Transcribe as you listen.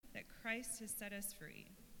Christ has set us free.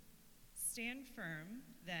 Stand firm,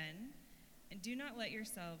 then, and do not let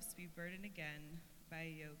yourselves be burdened again by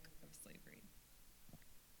a yoke of slavery.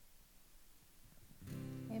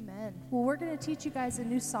 Amen. Well, we're going to teach you guys a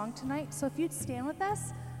new song tonight, so if you'd stand with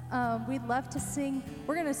us, we'd love to sing.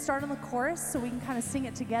 We're going to start on the chorus so we can kind of sing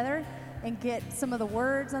it together and get some of the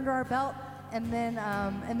words under our belt, and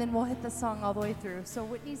then we'll hit the song all the way through. So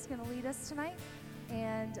Whitney's going to lead us tonight,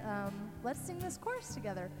 and let's sing this chorus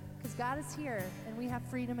together, because God is here, and we have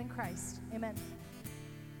freedom in Christ. Amen.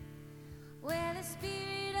 Where the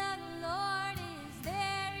Spirit of the Lord is,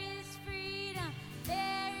 there is freedom,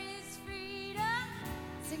 there is freedom.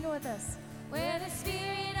 Sing it with us. Where the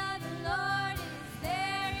Spirit of the Lord is,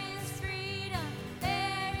 there is freedom,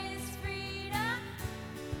 there is freedom.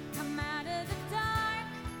 Come out of the dark,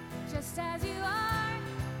 just as you are,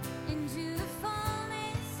 into the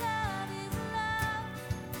fullness of His love.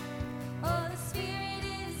 Oh, the Spirit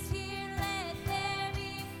is here, let there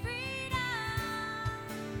be freedom,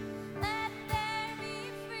 let there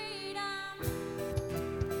be freedom.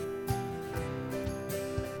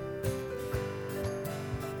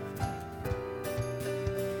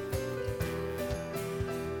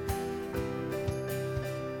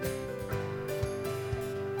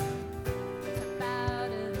 Step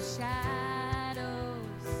out of the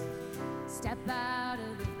shadows, step out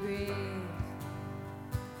of the grave,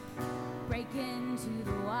 break into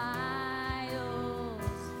the wilds,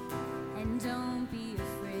 and don't be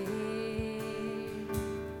afraid.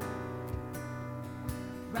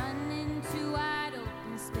 Run into wide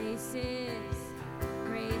open spaces,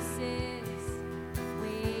 graces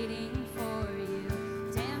waiting for you.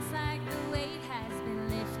 Dance like the weight has been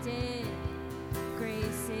lifted,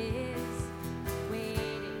 graces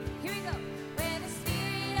waiting. Here we go. Where the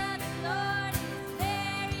Spirit of the Lord is,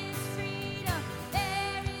 there is freedom,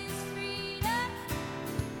 there is freedom.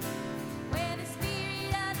 Where the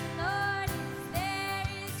Spirit of the Lord is,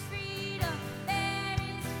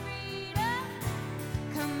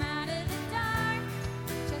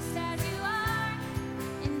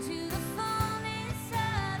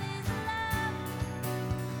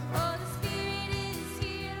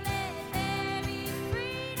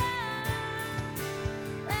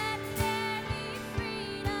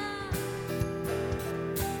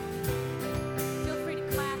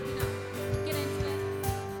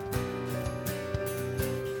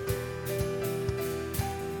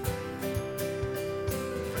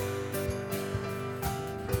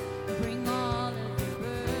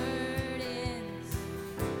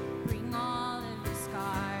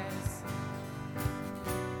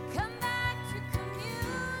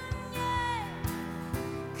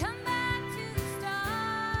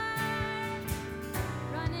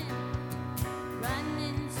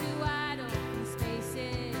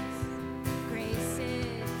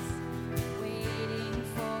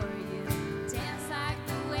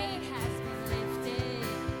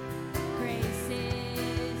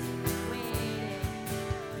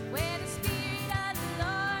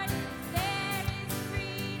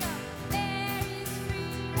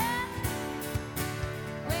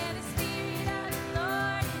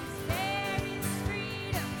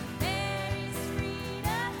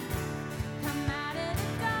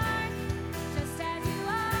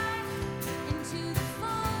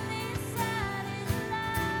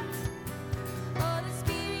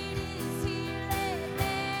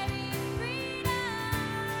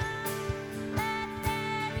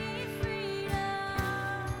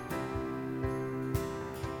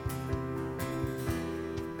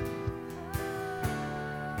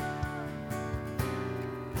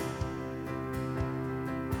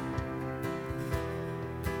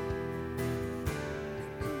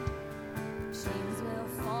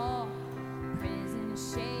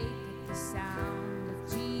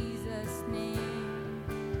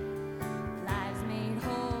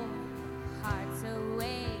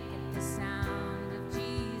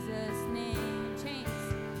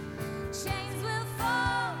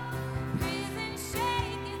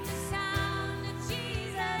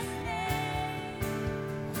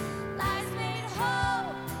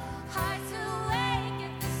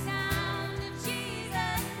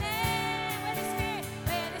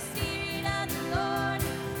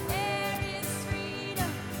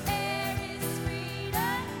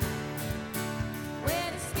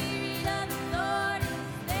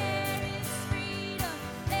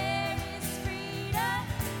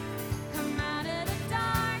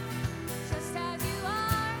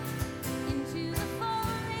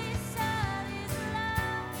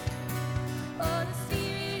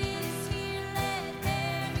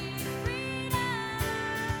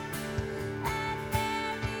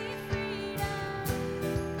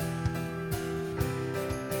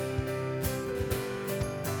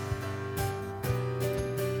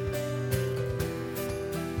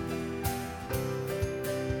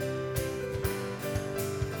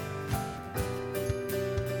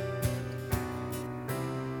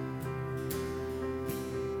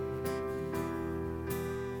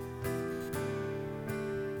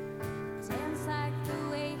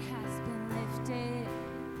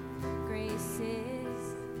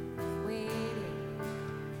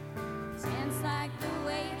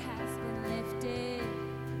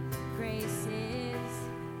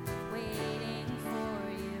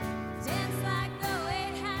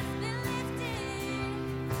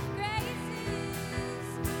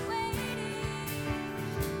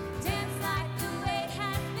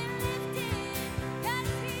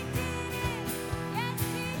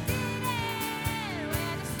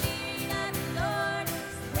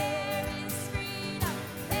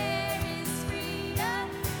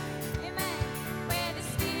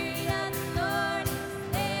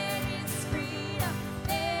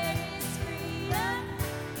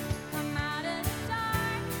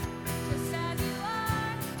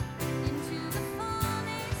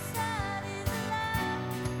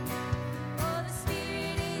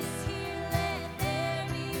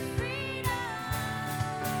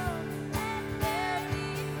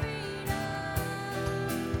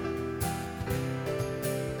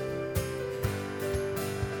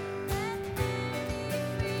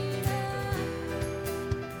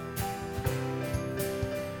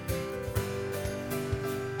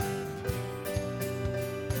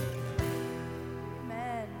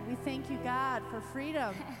 for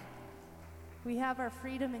freedom. We have our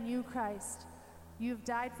freedom in you, Christ. You have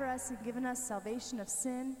died for us and given us salvation of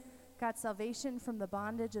sin, God, salvation from the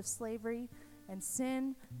bondage of slavery and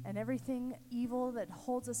sin and everything evil that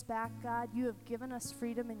holds us back, God. You have given us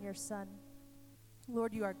freedom in your Son.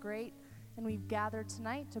 Lord, you are great, and we've gathered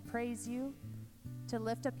tonight to praise you, to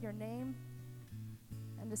lift up your name,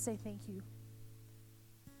 and to say thank you.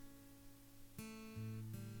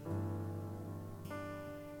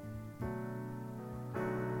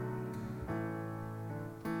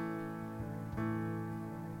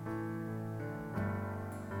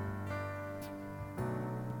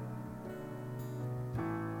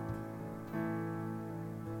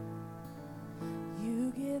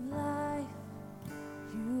 You give life,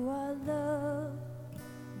 you are love,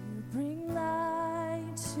 you bring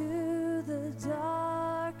light to the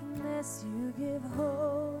darkness, you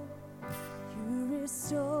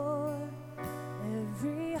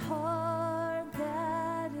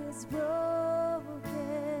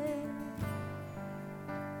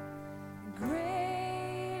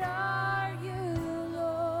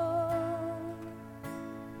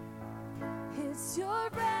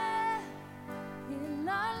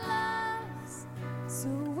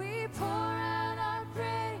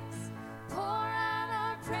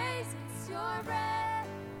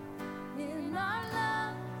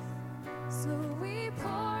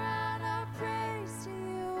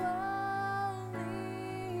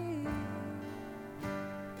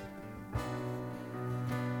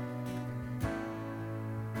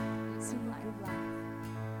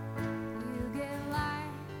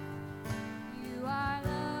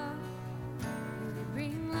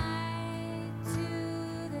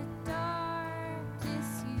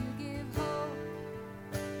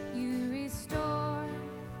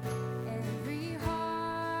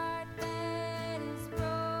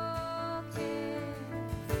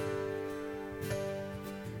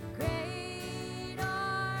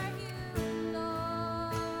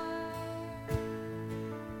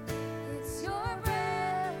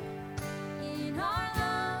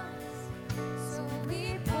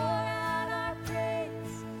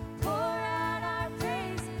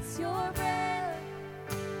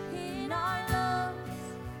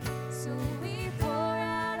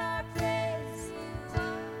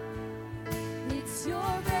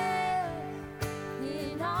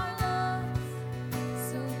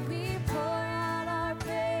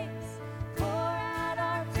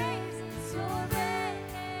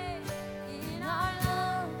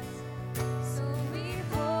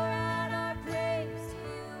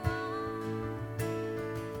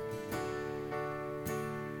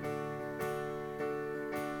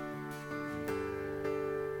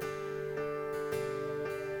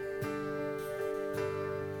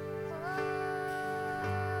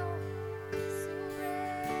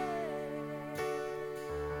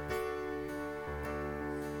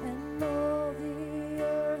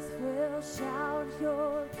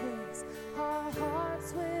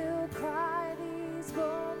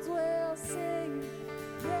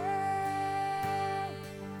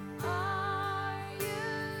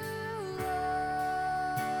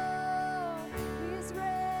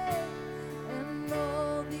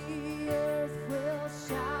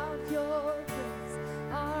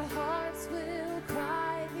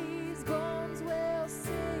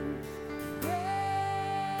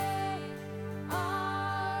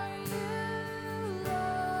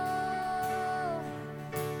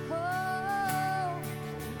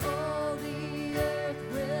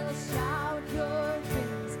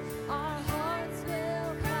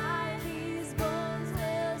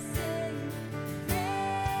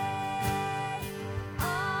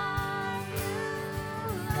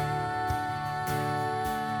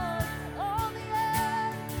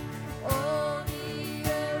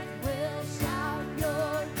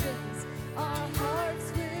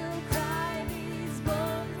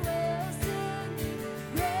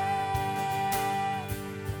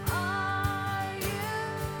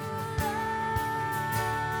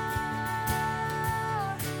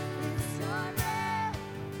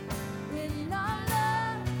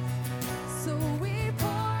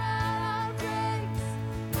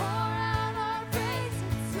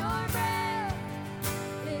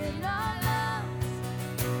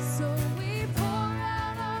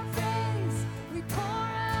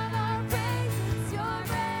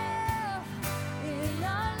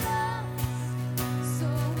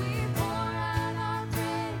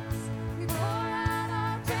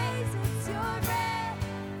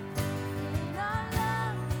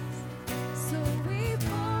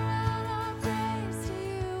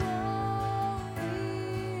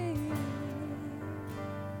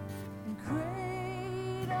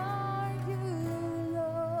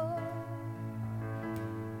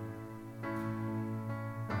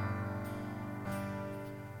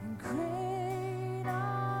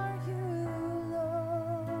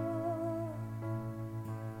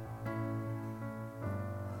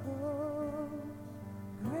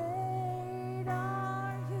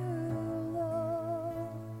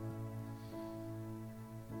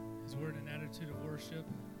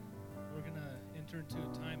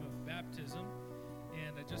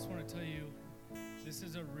I just want to tell you, this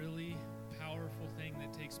is a really powerful thing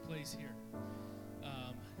that takes place here.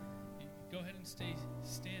 Go ahead and stay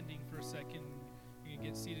standing for a second. You can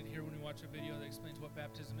get seated here when we watch a video that explains what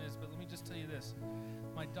baptism is. But let me just tell you this.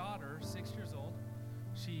 My daughter, 6 years old,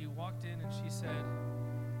 she walked in and she said,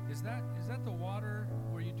 is that the water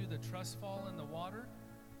where you do the trust fall in the water?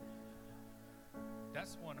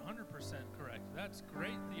 That's 100% correct. That's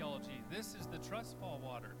great theology. This is the trust fall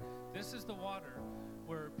water. This is the water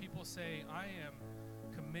where people say, I am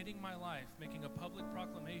committing my life, making a public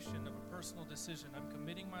proclamation of a personal decision. I'm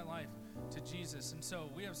committing my life to Jesus. And so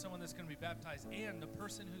we have someone that's going to be baptized, and the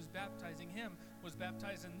person who's baptizing him was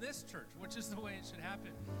baptized in this church, which is the way it should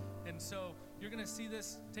happen. And so you're going to see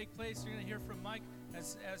this take place. You're going to hear from Mike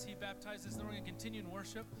as he baptizes. Then we're going to continue in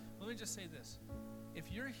worship. Let me just say this.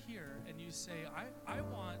 If you're here and you say, I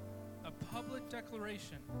want a public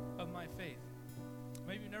declaration of my faith,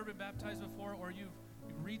 maybe you've never been baptized before, or you've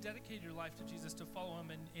rededicated your life to Jesus to follow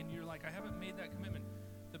him, and you're like, I haven't made that commitment,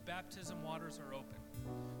 the baptism waters are open.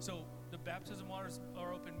 So the baptism waters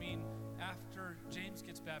are open mean after James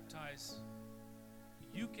gets baptized,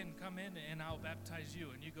 you can come in and I'll baptize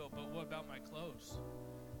you. And you go, but what about my clothes?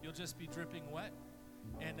 You'll just be dripping wet.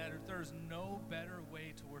 And that there's no better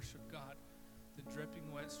way to worship God than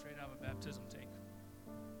dripping wet straight out of a baptism tank.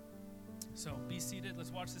 So be seated.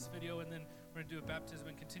 Let's watch this video, and then we're going to do a baptism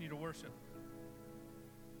and continue to worship.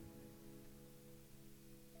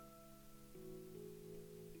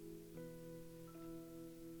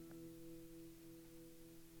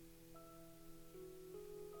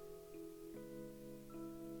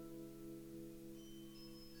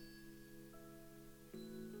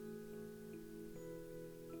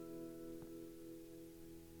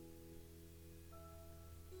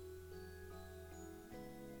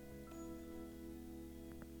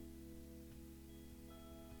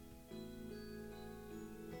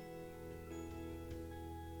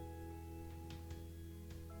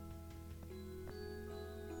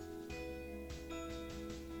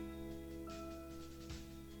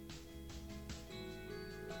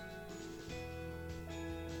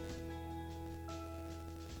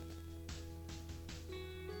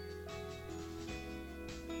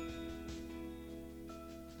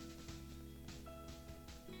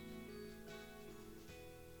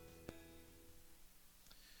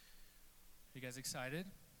 You guys excited?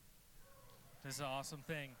 This is an awesome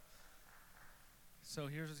thing. So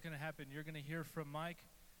here's what's going to happen. You're going to hear from Mike,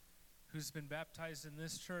 who's been baptized in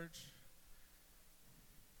this church.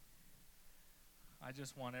 I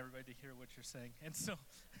just want everybody to hear what you're saying. And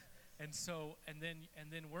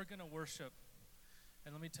then we're going to worship.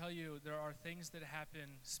 And let me tell you, there are things that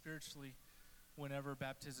happen spiritually whenever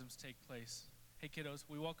baptisms take place. Hey kiddos,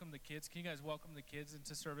 we welcome the kids. Can you guys welcome the kids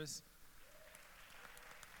into service?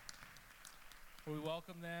 We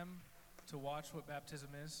welcome them to watch what baptism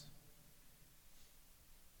is.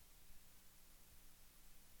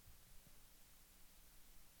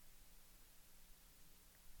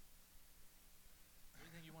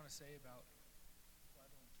 Anything you want to say about? Well, I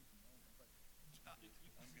don't want to keep them on, but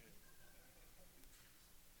I'm good.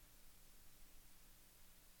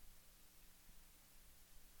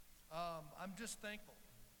 I'm just thankful.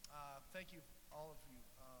 Thank you, all of you,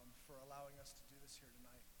 for allowing us to do this here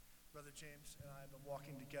tonight. Brother James and I have been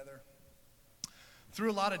walking together through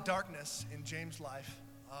a lot of darkness in James' life.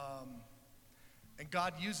 And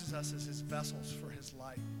God uses us as his vessels for his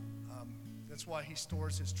light. That's why he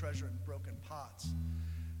stores his treasure in broken pots,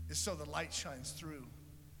 is so the light shines through.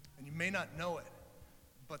 And you may not know it,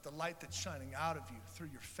 but the light that's shining out of you through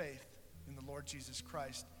your faith in the Lord Jesus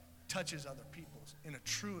Christ touches other people in a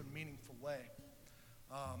true and meaningful way.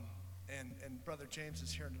 And Brother James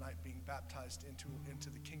is here tonight being baptized into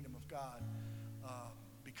the kingdom of God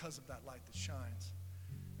because of that light that shines.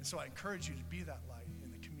 And so I encourage you to be that light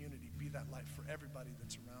in the community, be that light for everybody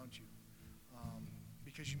that's around you,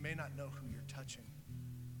 because you may not know who you're touching.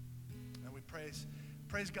 And we praise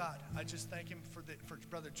God. I just thank him for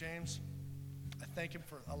Brother James. I thank him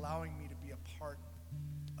for allowing me to be a part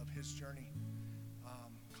of his journey,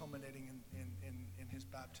 culminating in his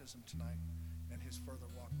baptism tonight and his further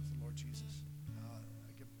walk with the Lord Jesus.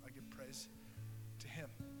 I give praise to him.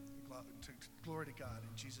 Glory to God.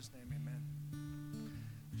 In Jesus' name, amen.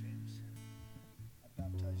 James, I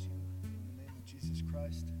baptize you in the name of Jesus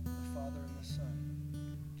Christ, the Father and the Son.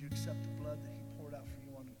 Do you accept the blood that he poured out for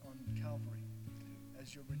you on Calvary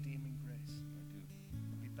as your redeeming grace? I do.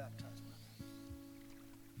 Be baptized,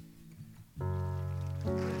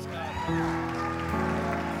 brother. Praise God.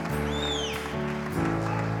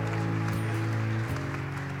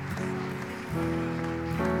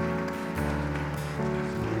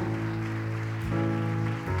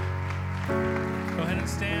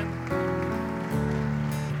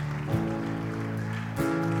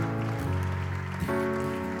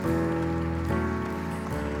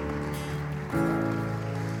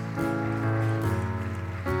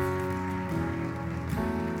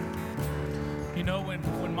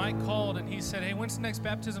 when Mike called and he said, hey, when's the next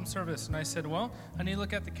baptism service? And I said, well, I need to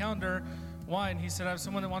look at the calendar. Why? And he said, I have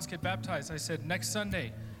someone that wants to get baptized. I said, next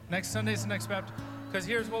Sunday. Next Sunday's the next baptism. Because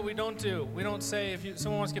here's what we don't do. We don't say if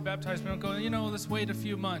someone wants to get baptized, we don't go, let's wait a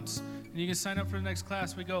few months. And you can sign up for the next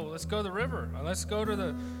class. We go, let's go to the river. Or let's go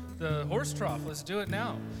to the horse trough. Let's do it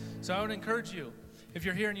now. So I would encourage you, if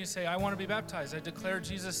you're here and you say, I want to be baptized, I declare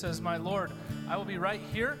Jesus as my Lord, I will be right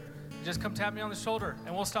here. Just come tap me on the shoulder,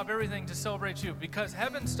 and we'll stop everything to celebrate you, because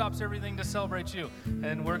heaven stops everything to celebrate you,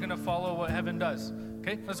 and we're going to follow what heaven does.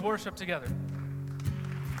 Okay? Let's worship together.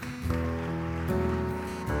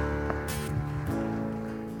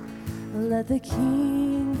 Let the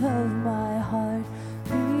King of my heart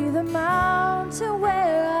be the mountain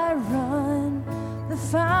where I run, the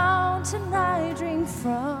fountain I drink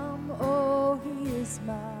from. Oh, he is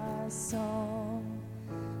my song.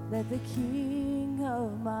 Let the King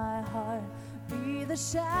of my heart be the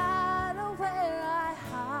shadow where I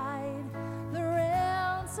hide, the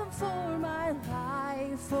ransom for my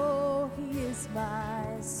life. Oh, he is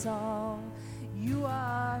my song. You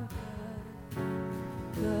are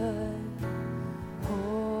good.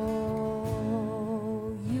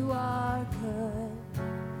 Oh, you are good,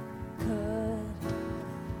 good.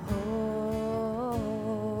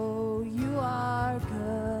 Oh, you are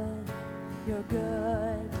good. You're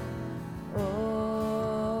good.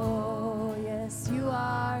 Oh, yes, you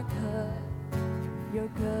are good. You're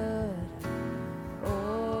good.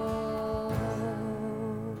 Oh,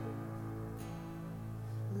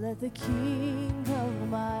 let the King of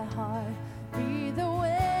my heart be the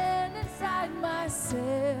wind inside my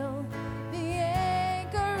sail, the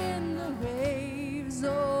anchor in the waves.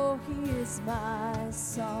 Oh, he is my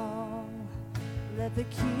song. Let the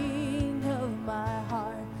King of my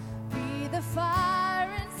heart be the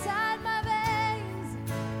fire inside my veins,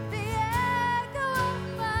 the echo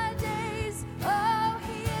of my days. Oh,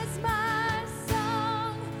 he is my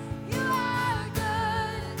song. You are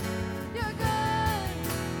good. You're good.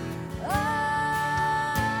 Oh,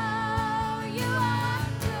 you are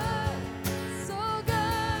good. So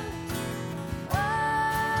good. Oh,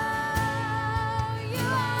 you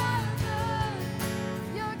are good.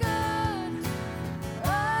 You're good. Oh,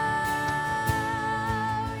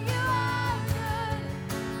 you are good.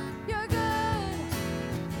 You're good.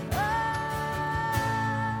 Oh,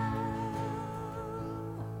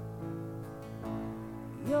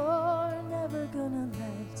 you're never gonna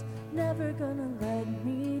let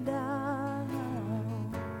me down.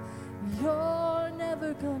 You're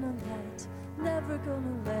never gonna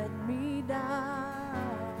let me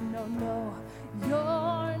down. No, no,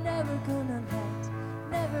 you're never gonna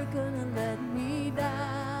let me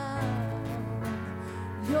down.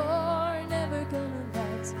 You're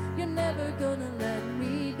never gonna let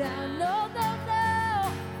me down. No, no,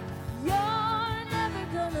 no. You're never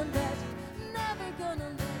gonna let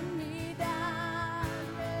me down.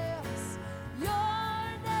 Yes. You're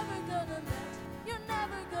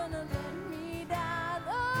never gonna let me down.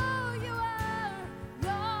 Oh, you are.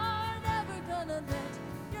 You're never gonna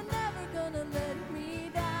let me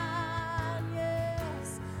down.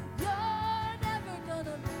 Yes. You're never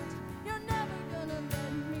gonna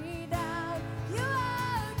let me down. You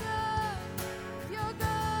are good. You're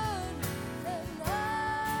good.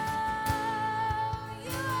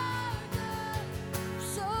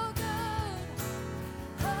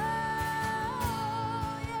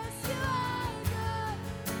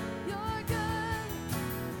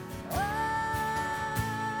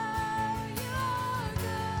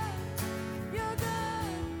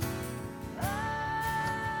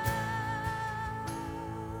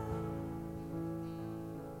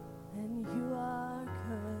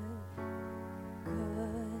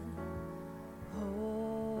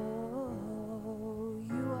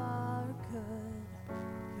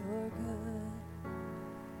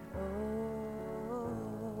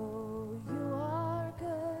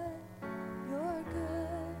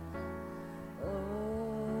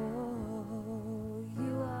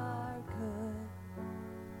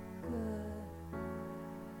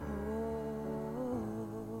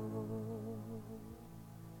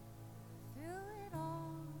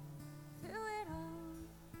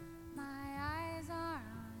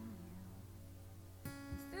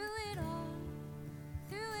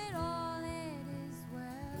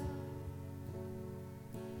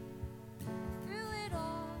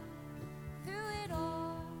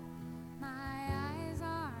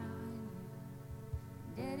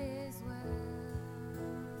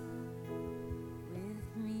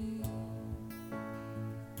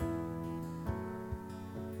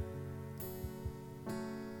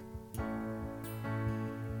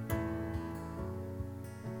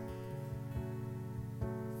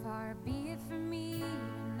 Far be it from me to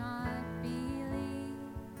not believe,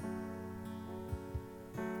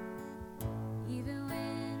 even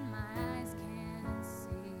when my eyes can't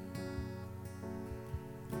see.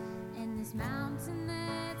 And this mountain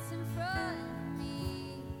that's in front of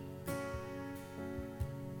me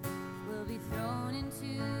will be thrown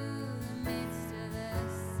into the midst of the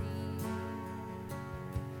sea.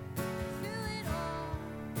 Through it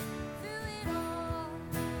all,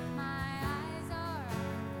 my eyes are on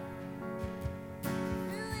you.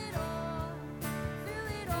 Through it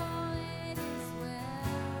all, it is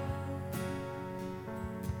well.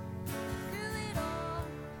 Through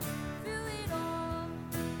it all,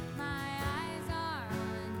 my eyes are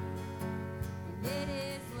on you, and it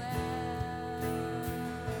is well.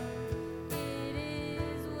 It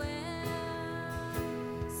is well.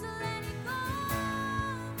 So let it go,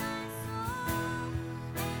 my soul,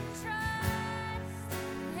 and trust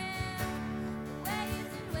in Him. The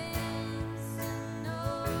waves and winds to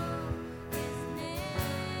know His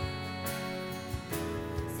name.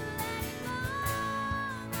 So let it go,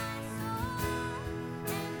 my soul,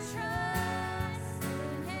 and trust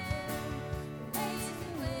in Him. The waves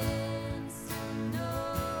and winds to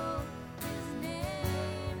know His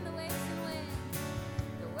name. The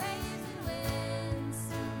waves and winds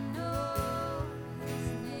to know His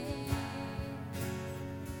name.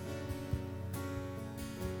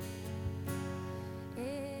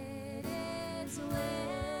 It is well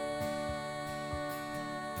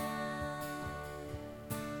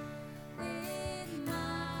with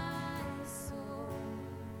my soul.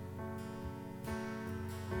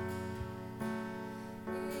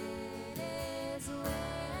 It is well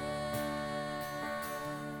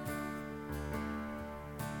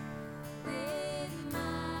with my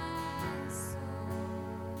soul.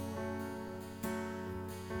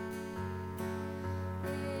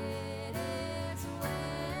 It is well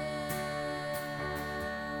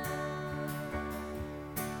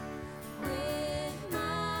with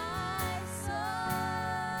my soul.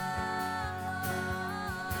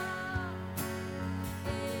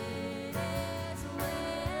 It is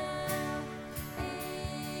well.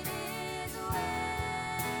 It is well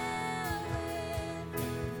with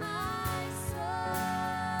my soul. It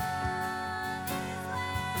is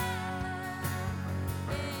well.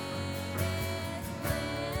 It is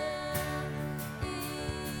well. It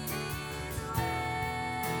is well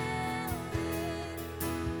with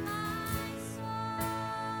my soul.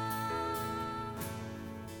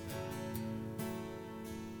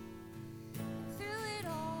 Through it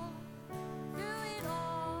all,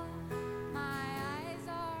 my eyes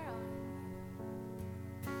are on you.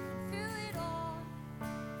 Through it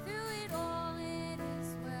all, it is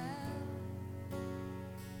well.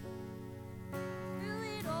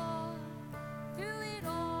 Through it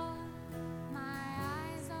all, my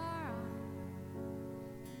eyes are on you.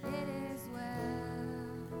 It is well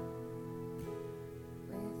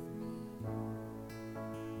with me.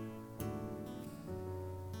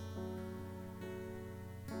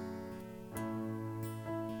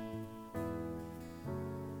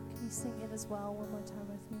 Can you sing it as well one more time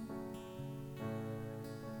with me?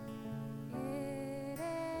 It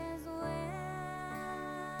is well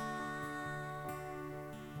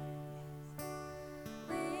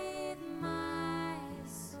with my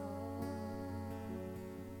soul.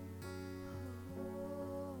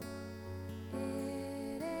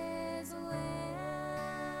 It is well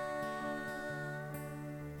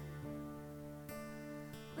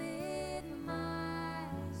with my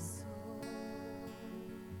soul.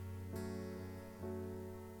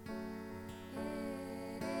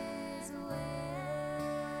 It is well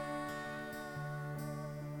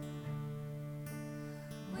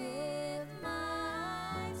with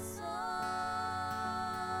my soul.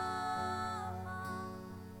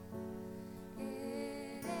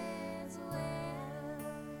 It is well.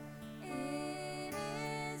 It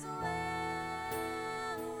is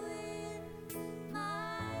well with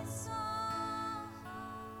my soul.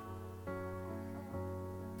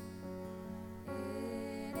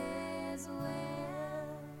 It is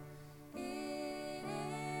well. It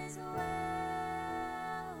is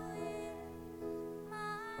well with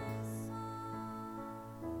my soul.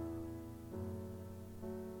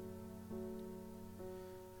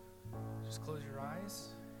 Just close your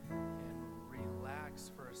eyes and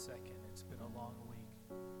relax for a second. It's been a long week.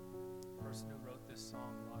 The person who wrote this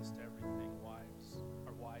song lost everything, wife,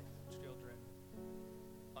 children,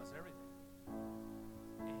 lost everything.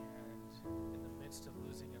 And in the midst of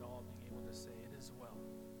losing it all, being able to say it is well.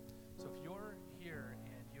 So if you're here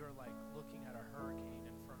and you're like looking at a hurricane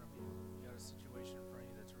in front of you, you got a situation in front of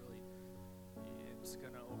you that's really, it's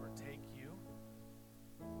gonna overtake you,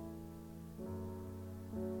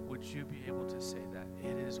 you be able to say that?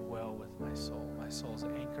 It is well with my soul. My soul is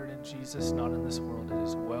anchored in Jesus, not in this world. It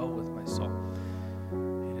is well with my soul.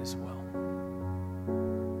 It is well.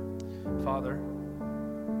 Father,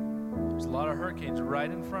 there's a lot of hurricanes right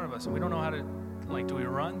in front of us, and we don't know how to, do we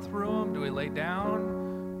run through them? Do we lay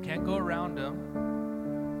down? Can't go around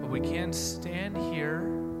them. But we can stand here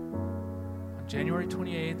on January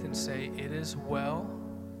 28th and say, it is well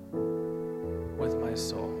with my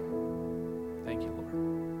soul. Thank you,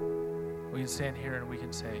 Lord. We can stand here and we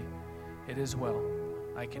can say, it is well.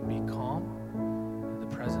 I can be calm in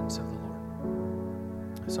the presence of the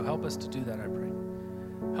Lord. So help us to do that, I pray.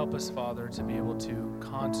 Help us, Father, to be able to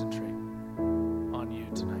concentrate on you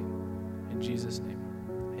tonight. In Jesus' name,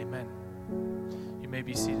 amen. You may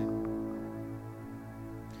be seated.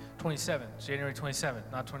 27th, January 27th,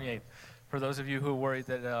 not 28th. For those of you who are worried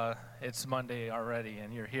that it's Monday already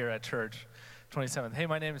and you're here at church, 27th. Hey,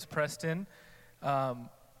 my name is Preston.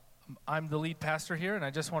 I'm the lead pastor here, and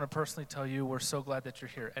I just want to personally tell you we're so glad that you're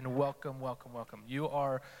here. And welcome, welcome, welcome. You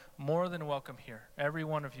are more than welcome here. Every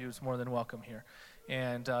one of you is more than welcome here.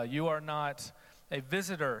 And you are not a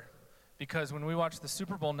visitor, because when we watch the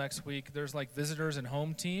Super Bowl next week, there's visitors and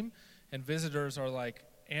home team, and visitors are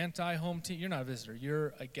anti-home team. You're not a visitor.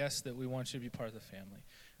 You're a guest that we want you to be part of the family.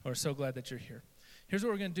 We're so glad that you're here. Here's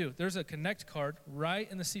what we're going to do. There's a Connect card right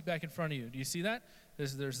in the seat back in front of you. Do you see that?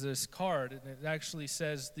 There's this card, and it actually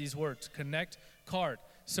says these words, Connect card.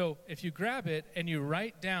 So if you grab it and you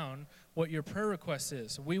write down what your prayer request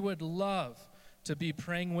is, we would love to be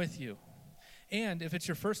praying with you. And if it's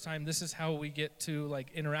your first time, this is how we get to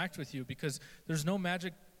interact with you, because there's no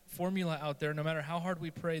magic formula out there. No matter how hard we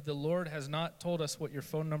pray, the Lord has not told us what your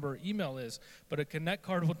phone number or email is, but a Connect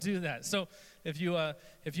card will do that. So if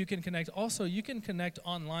you can connect, also you can connect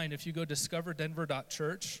online. If you go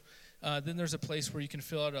discoverdenver.church, then there's a place where you can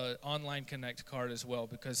fill out an online Connect card as well,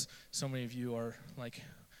 because so many of you are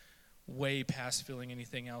way past filling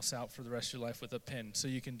anything else out for the rest of your life with a pen, so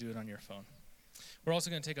you can do it on your phone. We're also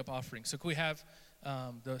going to take up offering. So can we have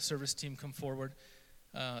the service team come forward?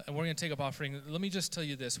 And we're going to take up offering. Let me just tell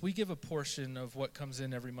you this. We give a portion of what comes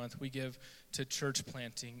in every month. We give to church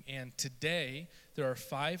planting. And today, there are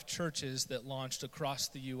 5 churches that launched across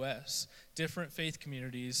the U.S., different faith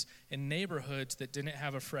communities in neighborhoods that didn't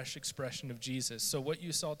have a fresh expression of Jesus. So what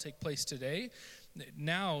you saw take place today,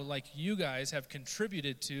 now, you guys have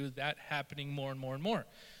contributed to that happening more and more and more.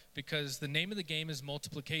 Because the name of the game is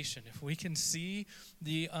multiplication. If we can see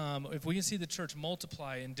the church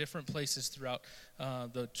multiply in different places throughout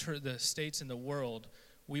the states and the world,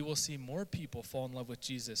 we will see more people fall in love with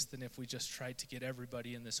Jesus than if we just tried to get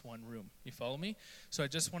everybody in this one room. You follow me? So I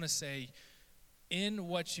just want to say, in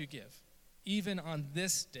what you give, even on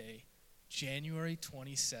this day, January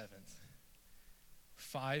 27th,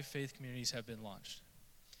 5 faith communities have been launched.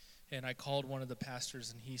 And I called one of the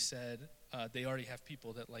pastors, and he said they already have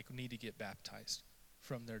people that need to get baptized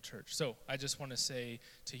from their church. So I just want to say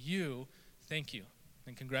to you, thank you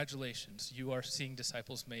and congratulations. You are seeing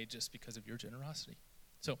disciples made just because of your generosity.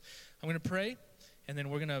 So I'm going to pray, and then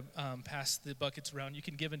we're going to pass the buckets around. You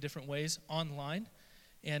can give in different ways online,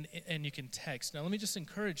 and you can text. Now let me just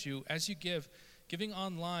encourage you, as you give, giving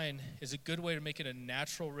online is a good way to make it a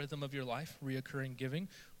natural rhythm of your life, reoccurring giving,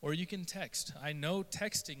 or you can text. I know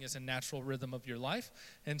texting is a natural rhythm of your life,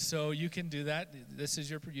 and so you can do that.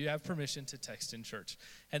 You have permission to text in church.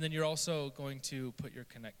 And then you're also going to put your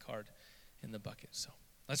Connect card in the bucket. So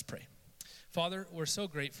let's pray. Father, we're so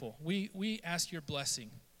grateful. We ask your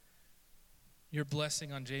blessing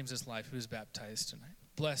on James's life, who's baptized tonight.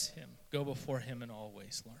 Bless him. Go before him in all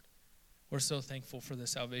ways, Lord. We're so thankful for the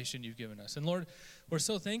salvation you've given us. And Lord, we're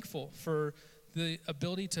so thankful for the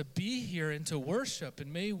ability to be here and to worship,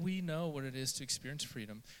 and may we know what it is to experience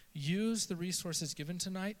freedom. Use the resources given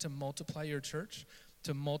tonight to multiply your church,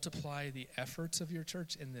 to multiply the efforts of your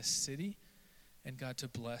church in this city, and God, to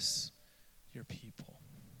bless your people.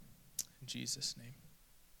 In Jesus' name,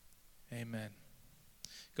 amen.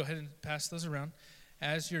 Go ahead and pass those around.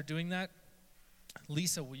 As you're doing that,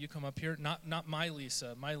 Lisa, will you come up here? Not my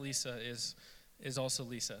Lisa. My Lisa is also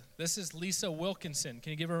Lisa. This is Lisa Wilkinson.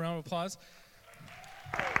 Can you give her a round of applause?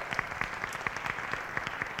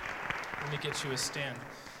 Let me get you a stand.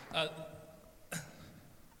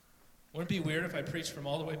 Wouldn't it be weird if I preached from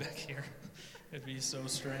all the way back here? It'd be so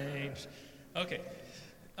strange. Okay.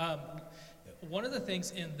 One of the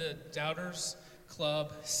things in the Doubters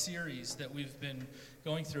Club series that we've been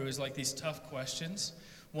going through is these tough questions.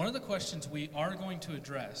 One of the questions we are going to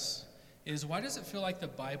address is, why does it feel like the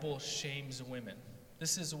Bible shames women?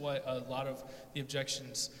 This is what a lot of the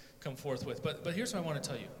objections come forth with. But here's what I want to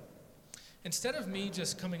tell you. instead of me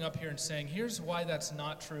just coming up here and saying, here's why that's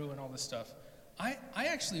not true and all this stuff, I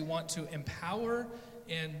actually want to empower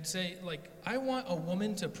and say, like, I want a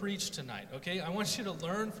woman to preach tonight, okay? I want you to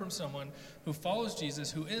learn from someone who follows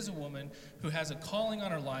Jesus, who is a woman, who has a calling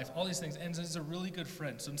on her life, all these things, and is a really good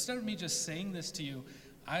friend. So instead of me just saying this to you,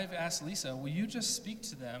 I've asked Lisa, will you just speak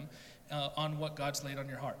to them on what God's laid on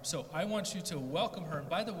your heart? So I want you to welcome her. And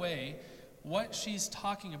by the way, what she's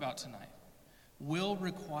talking about tonight will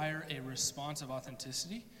require a response of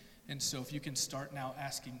authenticity. And so if you can start now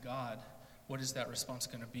asking God, what is that response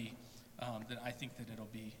going to be? Then I think that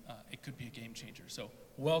it could be a game changer. So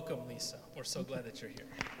welcome, Lisa. We're so glad that you're here.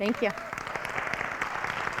 Thank you.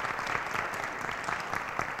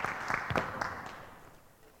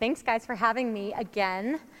 Thanks, guys, for having me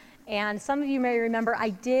again. And some of you may remember I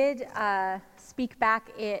did speak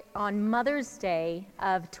back on Mother's Day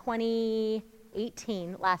of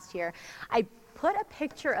 2018, last year. I put a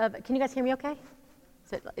picture of, can you guys hear me okay?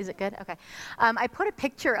 Is it good? Okay. I put a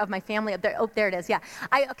picture of my family up there. Oh, there it is. Yeah.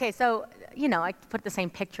 So, I put the same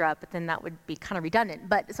picture up, but then that would be kind of redundant.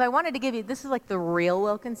 But so I wanted to give you, this is like the real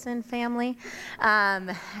Wilkinson family.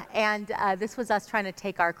 This was us trying to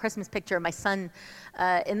take our Christmas picture. My son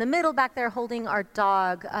in the middle back there holding our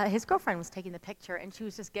dog. His girlfriend was taking the picture, and she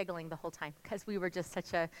was just giggling the whole time because we were just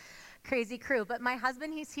such a crazy crew. But my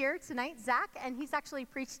husband, he's here tonight, Zach, and he's actually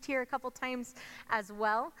preached here a couple times as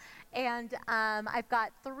well. And I've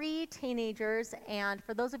got 3 teenagers, and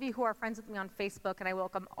for those of you who are friends with me on Facebook, and I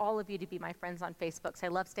welcome all of you to be my friends on Facebook, so I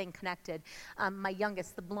love staying connected. My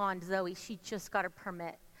youngest, the blonde Zoe, she just got her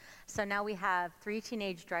permit. So now we have 3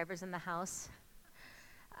 teenage drivers in the house.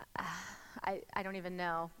 I don't even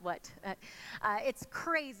know what. It's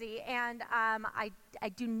crazy, and I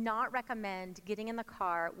do not recommend getting in the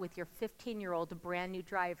car with your 15-year-old brand new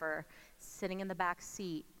driver sitting in the back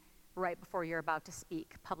seat right before you're about to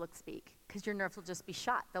public speak, because your nerves will just be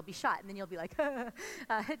shot. They'll be shot, and then you'll be like,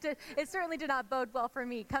 it certainly did not bode well for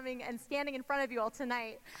me coming and standing in front of you all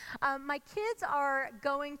tonight. My kids are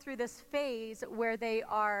going through this phase where they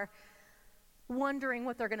are wondering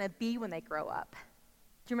what they're going to be when they grow up.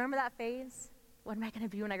 Do you remember that phase? What am I going to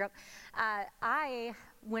be when I grow up?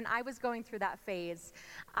 When I was going through that phase,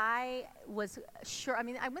 I was sure,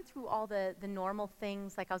 I went through all the normal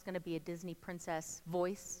things, like I was going to be a Disney princess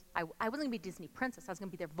voice. I wasn't going to be a Disney princess, I was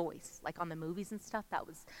going to be their voice, like on the movies and stuff. That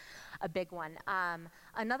was a big one.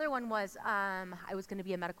 Another one was I was going to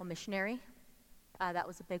be a medical missionary. That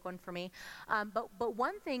was a big one for me. But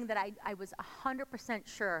one thing that I was 100%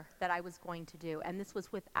 sure that I was going to do, and this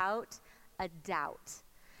was without a doubt,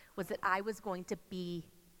 was that I was going to be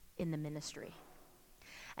in the ministry.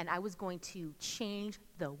 And I was going to change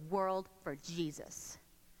the world for Jesus.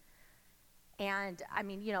 And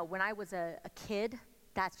when I was a kid,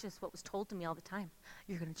 that's just what was told to me all the time.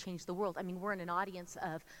 You're going to change the world. We're in an audience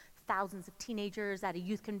of thousands of teenagers at a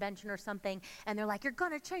youth convention or something, and they're like, you're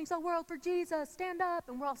going to change the world for Jesus, stand up.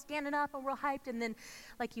 And we're all standing up and we're all hyped. And then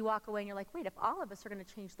you walk away and you're like, wait, if all of us are going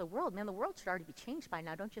to change the world, man, the world should already be changed by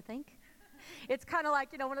now, don't you think? It's kind of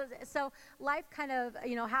like, one of those, so life kind of,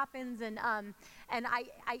 happens, and I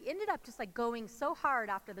ended up just going so hard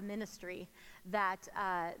after the ministry that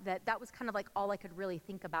was kind of all I could really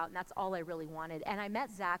think about, and that's all I really wanted. And I met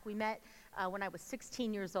Zach. We met when I was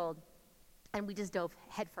 16 years old, and we just dove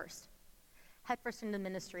headfirst into the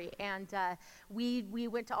ministry. And we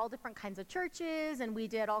went to all different kinds of churches, and we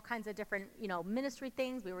did all kinds of different, ministry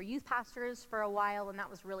things. We were youth pastors for a while, and that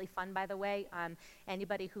was really fun, by the way.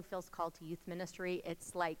 Anybody who feels called to youth ministry,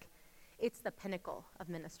 it's the pinnacle of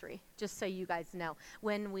ministry, just so you guys know.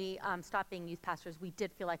 When we stopped being youth pastors, we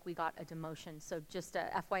did feel like we got a demotion, so just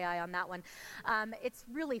a FYI on that one. It's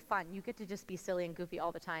really fun. You get to just be silly and goofy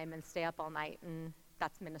all the time and stay up all night, and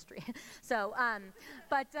that's ministry. So,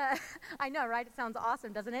 but I know, right? It sounds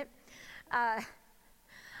awesome, doesn't it? I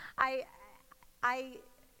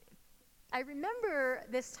remember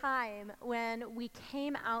this time when we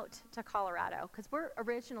came out to Colorado, because we're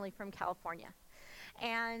originally from California.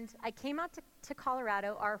 And I came out to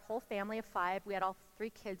Colorado, our whole family of 5. We had all 3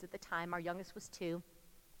 kids at the time. Our youngest was 2,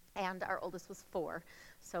 and our oldest was 4.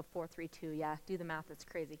 So 4, 3, 2, yeah, do the math, it's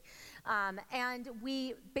crazy. And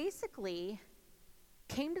we basically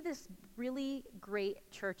came to this really great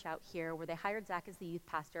church out here where they hired Zach as the youth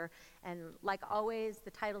pastor, and like always,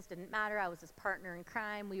 the titles didn't matter. I was his partner in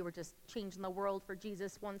crime. We were just changing the world for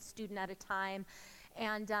Jesus, one student at a time.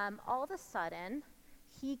 And all of a sudden,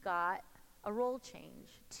 he got a role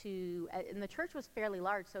change and the church was fairly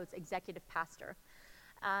large, so it's executive pastor,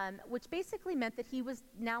 which basically meant that he was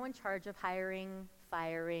now in charge of hiring,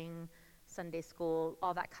 firing, Sunday school,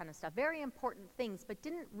 all that kind of stuff. Very important things, but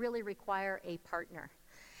didn't really require a partner.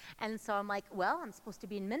 And so I'm like, well, I'm supposed to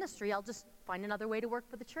be in ministry. I'll just find another way to work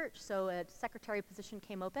for the church. So a secretary position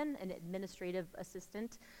came open, an administrative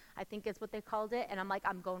assistant, I think is what they called it. And I'm like,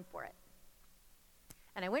 I'm going for it.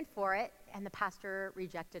 And I went for it, and the pastor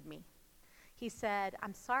rejected me. He said,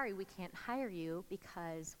 I'm sorry, we can't hire you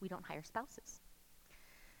because we don't hire spouses.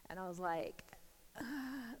 And I was like,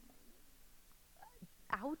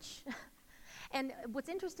 ouch. And what's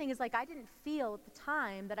interesting is, like, I didn't feel at the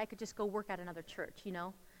time that I could just go work at another church, you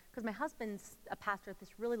know? Because my husband's a pastor at this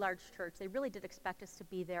really large church. They really did expect us to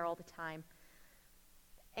be there all the time.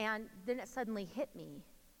 And then it suddenly hit me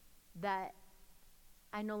that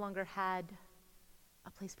I no longer had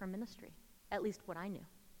a place for ministry, at least what I knew,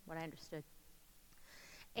 what I understood.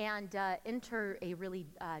 And enter a really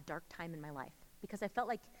dark time in my life, because I felt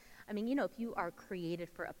like, I mean, you know, if you are created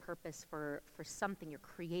for a purpose, for something, you're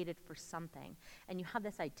created for something, and you have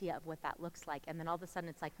this idea of what that looks like, and then all of a sudden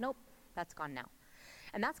it's like, nope, that's gone now.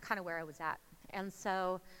 And that's kind of where I was at. And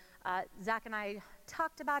so Zach and I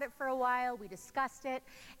talked about it for a while, we discussed it,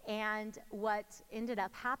 and what ended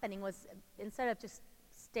up happening was, instead of just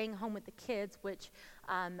staying home with the kids, which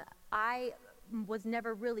I was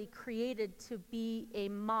never really created to be a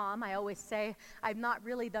mom. I always say I'm not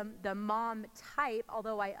really the mom type,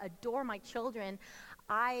 although I adore my children.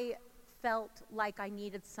 I felt like I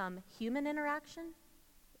needed some human interaction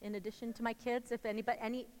in addition to my kids. If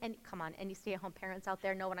anybody, come on, any stay-at-home parents out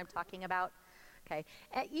there know what I'm talking about? Okay,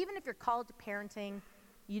 even if you're called to parenting,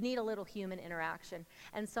 you need a little human interaction.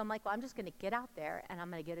 And so I'm like, well, I'm just going to get out there and I'm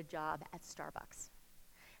going to get a job at Starbucks.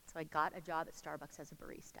 So I got a job at Starbucks as a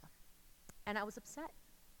barista. And I was upset.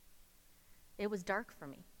 It was dark for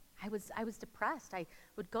me. I was depressed. I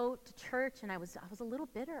would go to church and I was a little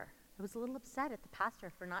bitter. I was a little upset at the pastor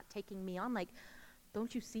for not taking me on. Like,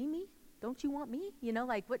 don't you see me? Don't you want me? You know,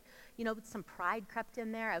 like what, you know, some pride crept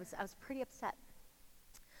in there. I was pretty upset.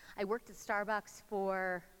 I worked at Starbucks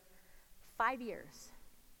for 5 years.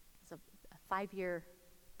 It was a 5-year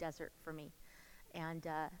desert for me. And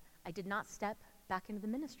I did not step back into the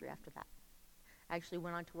ministry after that. I actually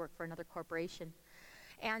went on to work for another corporation.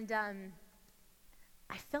 And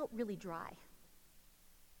I felt really dry.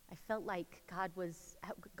 I felt like God was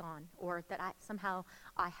gone, or that somehow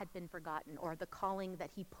I had been forgotten, or the calling that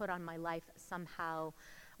he put on my life somehow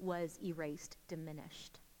was erased,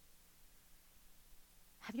 diminished.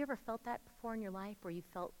 Have you ever felt that before in your life, where you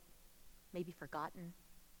felt maybe forgotten?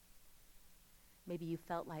 Maybe you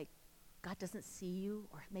felt like God doesn't see you,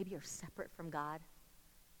 or maybe you're separate from God.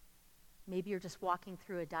 Maybe you're just walking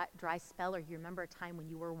through a dry spell, or you remember a time when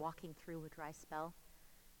you were walking through a dry spell.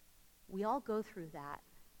 We all go through that.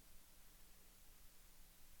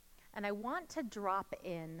 And I want to drop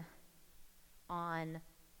in on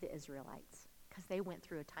the Israelites, because they went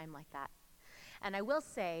through a time like that. And I will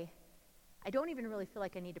say, I don't even really feel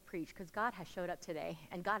like I need to preach, because God has showed up today,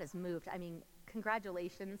 and God has moved. I mean,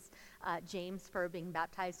 congratulations, James, for being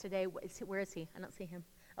baptized today. Where is he? I don't see him.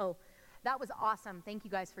 Oh, that was awesome. Thank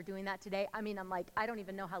you guys for doing that today. I mean, I'm like, I don't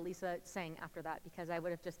even know how Lisa sang after that, because I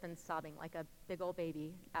would have just been sobbing like a big old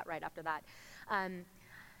baby right after that.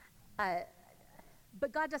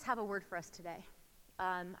 But God does have a word for us today.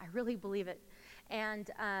 I really believe it. And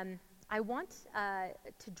I want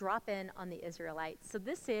to drop in on the Israelites. So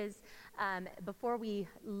this is, before we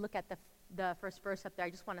look at the first verse up there, I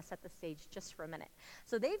just want to set the stage just for a minute.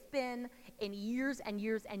 So they've been in years and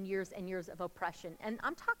years and years and years of oppression. And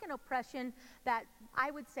I'm talking oppression that I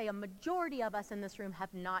would say a majority of us in this room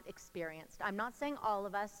have not experienced. I'm not saying all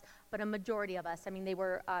of us, but a majority of us. I mean, they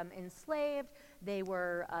were enslaved, they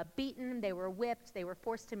were beaten, they were whipped, they were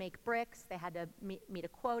forced to make bricks, they had to meet a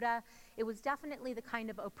quota. It was definitely the kind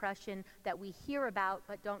of oppression that we hear about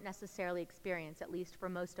but don't necessarily experience, at least for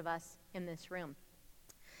most of us in this room.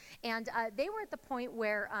 And they were at the point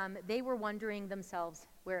where they were wondering themselves,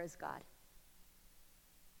 where is God?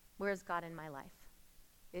 Where is God in my life?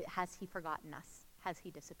 Has he forgotten us? Has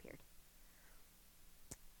he disappeared?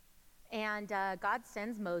 And God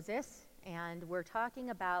sends Moses, and we're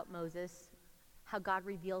talking about Moses, how God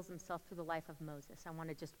reveals himself through the life of Moses. I want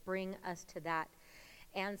to just bring us to that.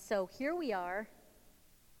 And so here we are.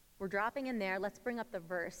 We're dropping in there. Let's bring up the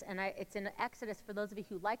verse. And it's in Exodus for those of you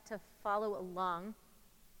who like to follow along.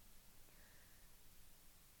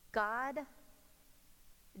 God,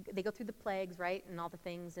 they go through the plagues, right, and all the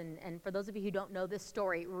things. And for those of you who don't know this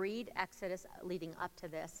story, read Exodus leading up to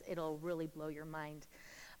this. It'll really blow your mind.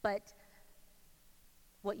 But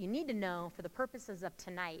what you need to know for the purposes of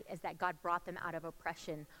tonight is that God brought them out of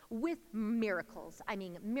oppression with miracles. I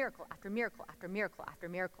mean, miracle after miracle after miracle after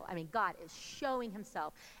miracle. I mean, God is showing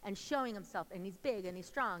himself, and he's big, and he's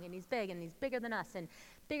strong, and he's big, and he's bigger than us, and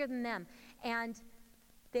bigger than them. And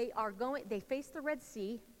They face the Red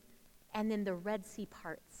Sea, and then the Red Sea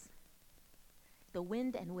parts. The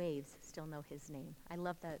wind and waves still know his name. I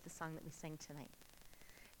love the song that we sang tonight.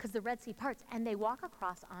 Because the Red Sea parts, and they walk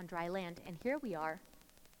across on dry land. And here we are.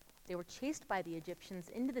 They were chased by the Egyptians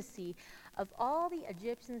into the sea. Of all the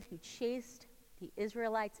Egyptians who chased the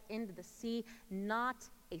Israelites into the sea, not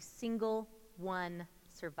a single one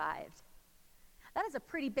survived. That is a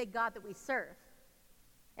pretty big God that we serve.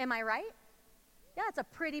 Am I right? Yeah, it's a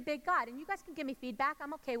pretty big God. And you guys can give me feedback.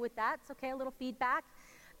 I'm okay with that. It's okay, a little feedback.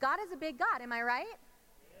 God is a big God. Am I right?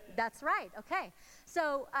 Yeah. That's right. Okay.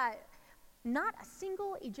 So not a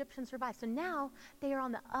single Egyptian survived. So now they are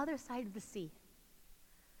on the other side of the sea.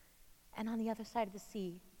 And on the other side of the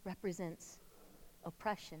sea represents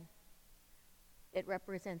oppression. It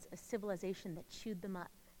represents a civilization that chewed them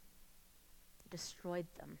up, destroyed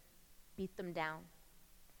them, beat them down.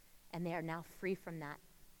 And they are now free from that.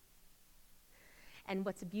 And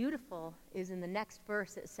what's beautiful is in the next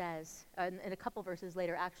verse it says, in a couple verses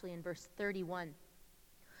later, actually in verse 31,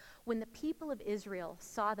 when the people of Israel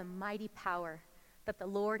saw the mighty power that the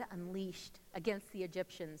Lord unleashed against the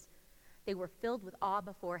Egyptians, they were filled with awe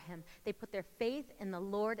before him. They put their faith in the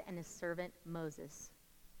Lord and his servant Moses.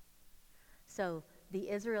 So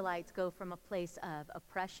the Israelites go from a place of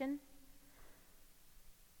oppression,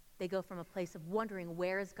 they go from a place of wondering,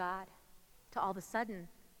 where is God, to all of a sudden,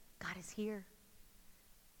 God is here.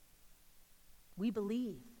 We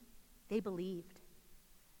believe. They believed.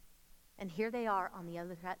 And here they are on the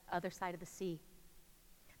other side of the sea.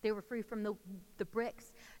 They were free from the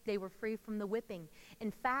bricks. They were free from the whipping.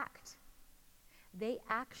 In fact, they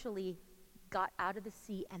actually got out of the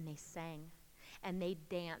sea and they sang and they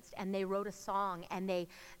danced and they wrote a song and they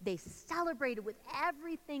celebrated with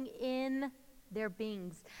everything in their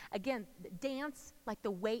beings. Again, dance like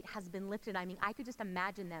the weight has been lifted. I mean, I could just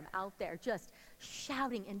imagine them out there just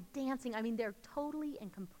shouting and dancing. I mean, they're totally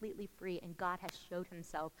and completely free, and God has showed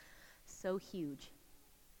himself so huge.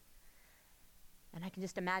 And I can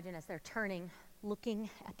just imagine as they're turning, looking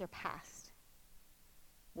at their past,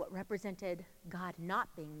 what represented God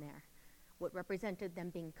not being there, what represented them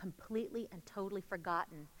being completely and totally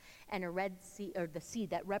forgotten, and a Red Sea, or the sea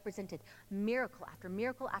that represented miracle after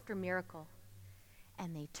miracle after miracle.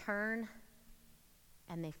 And they turn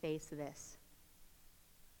and they face this.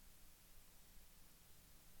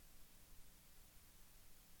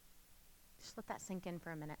 Just let that sink in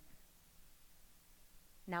for a minute.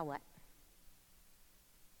 Now what?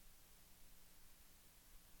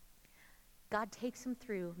 God takes them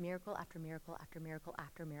through miracle after miracle after miracle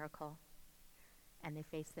after miracle, and they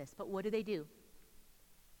face this. But what do?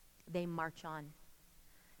 They march on,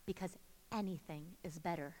 because anything is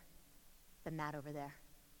better than that over there.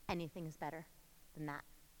 Anything is better than that.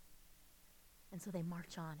 And so they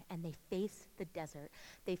march on and they face the desert.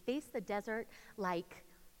 They face the desert like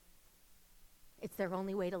it's their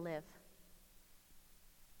only way to live.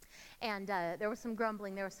 And there was some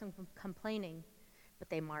grumbling, there was some complaining, but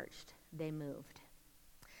they marched, they moved.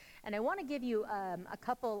 And I want to give you a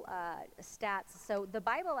couple stats. So the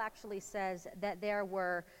Bible actually says that there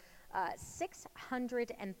were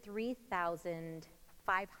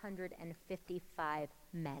 603,555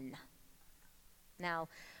 men. Now,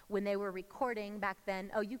 when they were recording back then,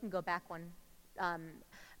 you can go back one.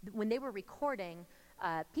 When they were recording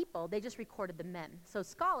people, they just recorded the men. So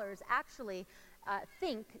scholars actually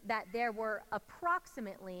think that there were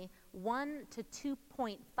approximately 1 to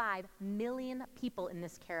 2.5 million people in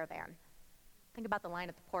this caravan. Think about the line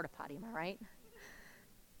at the porta potty, am I right?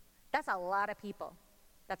 That's a lot of people.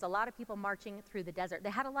 That's a lot of people marching through the desert. They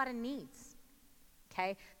had a lot of needs,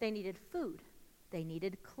 okay? They needed food. They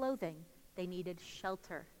needed clothing. They needed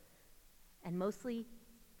shelter. And mostly,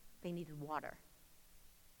 they needed water.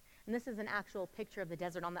 And this is an actual picture of the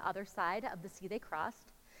desert on the other side of the sea they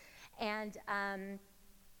crossed. And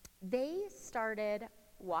they started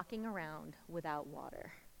walking around without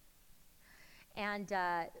water. And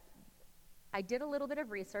I did a little bit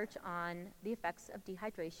of research on the effects of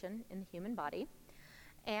dehydration in the human body.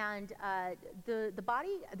 And the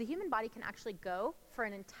human body can actually go for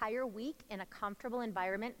an entire week in a comfortable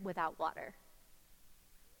environment without water.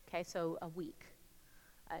 Okay, so a week.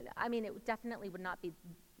 I mean, it definitely would not be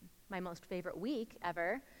my most favorite week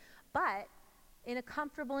ever, but in a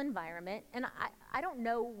comfortable environment, and I don't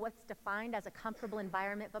know what's defined as a comfortable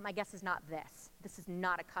environment, but my guess is not this. This is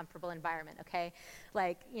not a comfortable environment, okay?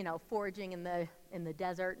 Like, foraging in the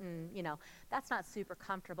desert, and, that's not super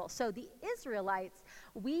comfortable. So the Israelites,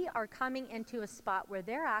 we are coming into a spot where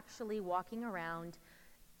they're actually walking around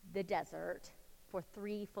the desert for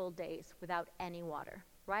 3 full days without any water.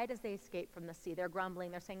 right as they escape from the sea. They're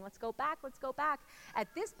grumbling. They're saying, let's go back, let's go back. At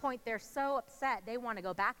this point, they're so upset. They want to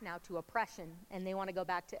go back now to oppression, and they want to go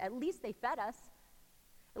back to, at least they fed us.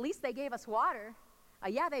 At least they gave us water.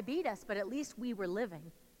 Yeah, they beat us, but at least we were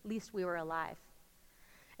living. At least we were alive.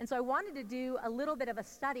 And so I wanted to do a little bit of a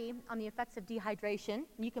study on the effects of dehydration.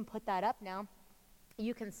 You can put that up now.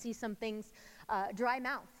 You can see some things, dry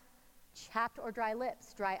mouth, chapped or dry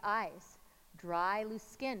lips, dry eyes, dry, loose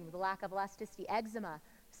skin with a lack of elasticity, eczema,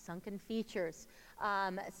 sunken features.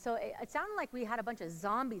 So it sounded like we had a bunch of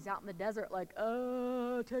zombies out in the desert, like,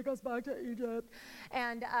 take us back to Egypt.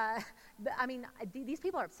 And I mean, these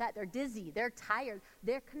people are upset. They're dizzy. They're tired.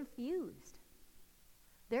 They're confused.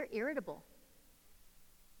 They're irritable.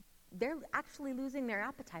 They're actually losing their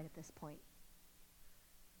appetite at this point.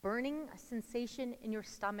 Burning, a sensation in your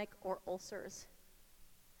stomach or ulcers.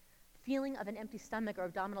 Feeling of an empty stomach or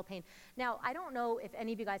abdominal pain. Now, I don't know if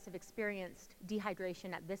any of you guys have experienced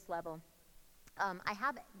dehydration at this level. I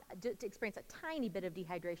have experienced a tiny bit of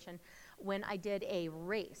dehydration when I did a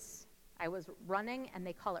race. I was running, and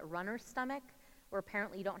they call it runner's stomach, where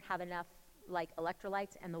apparently you don't have enough like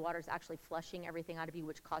electrolytes, and the water's actually flushing everything out of you,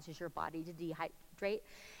 which causes your body to dehydrate.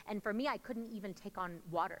 And for me, I couldn't even take on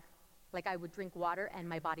water. Like, I would drink water, and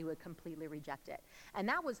my body would completely reject it. And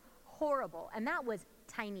that was horrible. And that was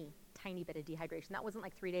tiny bit of dehydration. That wasn't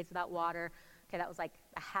like 3 days without water. Okay, that was like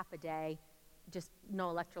a half a day, just no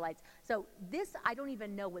electrolytes. So this, I don't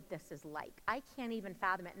even know what this is like. I can't even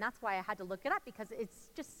fathom it. And that's why I had to look it up, because it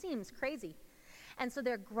just seems crazy. And so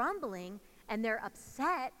they're grumbling, and they're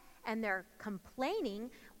upset, and they're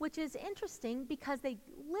complaining, which is interesting because they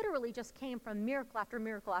literally just came from miracle after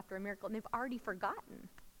miracle after miracle, and they've already forgotten.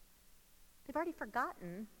 They've already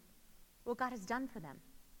forgotten what God has done for them.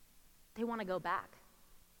 They want to go back.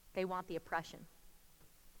 They want the oppression.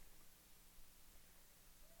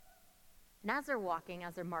 And as they're walking,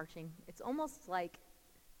 as they're marching, it's almost like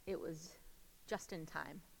it was just in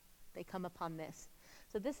time. They come upon this.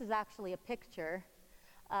 So this is actually a picture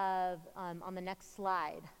of, on the next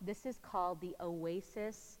slide, this is called the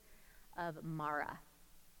Oasis of Mara.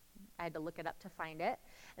 I had to look it up to find it.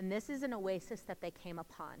 And this is an oasis that they came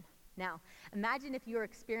upon. Now, imagine if you were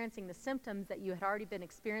experiencing the symptoms that you had already been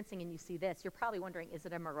experiencing and you see this. You're probably wondering, is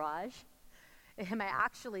it a mirage? Am I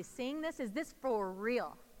actually seeing this? Is this for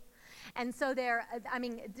real? And so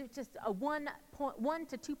just 1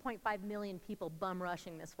 to 2.5 million people bum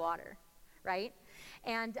rushing this water, right?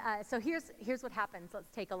 And so here's what happens. Let's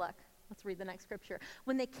take a look. Let's read the next scripture.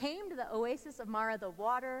 When they came to the oasis of Mara, the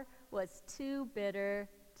water was too bitter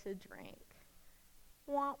to drink.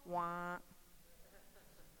 Wah, wah.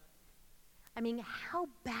 I mean, how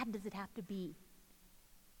bad does it have to be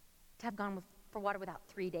to have gone for water without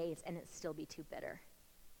 3 days and it still be too bitter?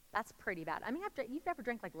 That's pretty bad. I mean, you've never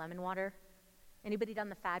drank like lemon water? Anybody done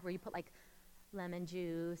the fad where you put like lemon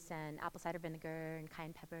juice and apple cider vinegar and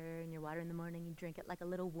cayenne pepper in your water in the morning? You drink it like a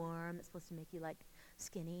little warm. It's supposed to make you like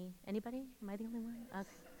skinny. Anybody? Am I the only one? Okay.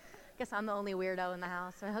 Guess I'm the only weirdo in the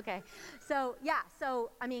house. Okay. So,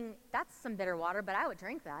 I mean, that's some bitter water, but I would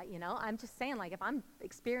drink that, you know? I'm just saying, like, if I'm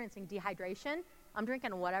experiencing dehydration, I'm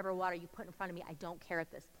drinking whatever water you put in front of me. I don't care at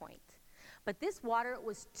this point. But this water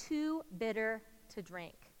was too bitter to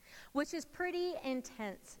drink, which is pretty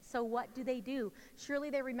intense. So what do? Surely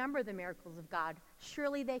they remember the miracles of God.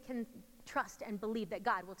 Surely they can trust and believe that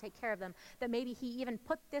God will take care of them, that maybe he even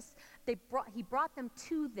he brought them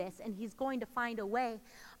to this, and he's going to find a way.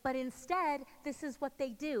 But instead, this is what they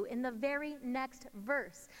do. In the very next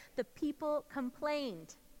verse, the people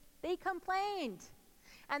complained. They complained,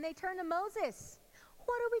 and they turned to Moses.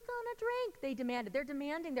 What are we going to drink? They demanded. They're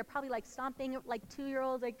demanding. They're probably like stomping like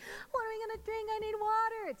 2-year-olds, like, what are we going to drink? I need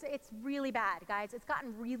water. It's really bad, guys. It's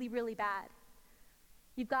gotten really, really bad.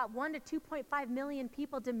 You've got 1 to 2.5 million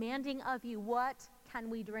people demanding of you, what can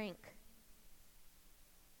we drink?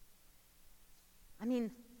 I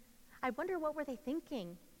mean, I wonder, what were they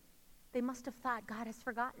thinking? They must have thought, God has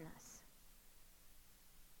forgotten us.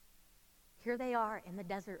 Here they are in the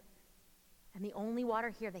desert, and the only water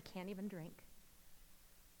here they can't even drink.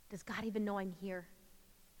 Does God even know I'm here?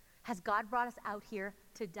 Has God brought us out here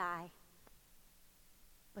to die?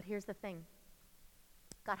 But here's the thing.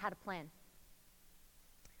 God had a plan.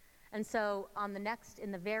 And so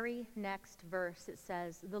in the very next verse, it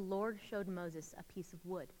says, the Lord showed Moses a piece of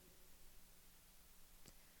wood.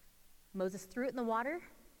 Moses threw it in the water,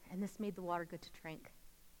 and this made the water good to drink.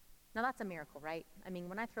 Now that's a miracle, right? I mean,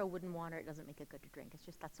 when I throw wood in water, it doesn't make it good to drink. It's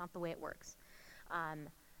just, that's not the way it works.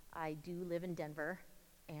 I do live in Denver,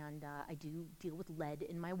 and I do deal with lead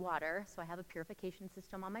in my water, so I have a purification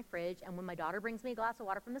system on my fridge, and when my daughter brings me a glass of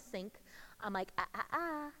water from the sink, I'm like,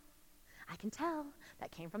 I can tell.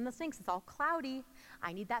 That came from the sinks. It's all cloudy.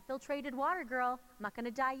 I need that filtrated water, girl. I'm not going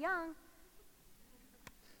to die young.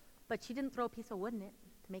 But she didn't throw a piece of wood in it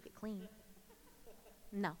to make it clean.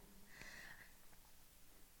 No.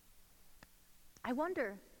 I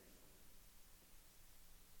wonder,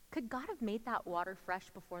 could God have made that water fresh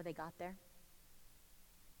before they got there?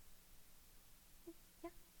 Yeah.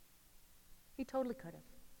 He totally could have.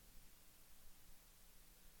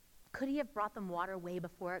 Could he have brought them water way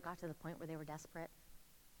before it got to the point where they were desperate?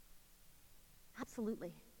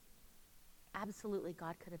 Absolutely. Absolutely,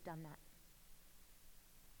 God could have done that.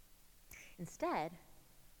 Instead,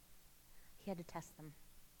 he had to test them.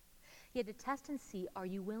 He had to test and see, are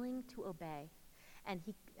you willing to obey?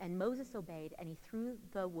 And Moses obeyed, and he threw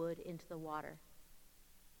the wood into the water.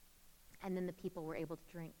 And then the people were able to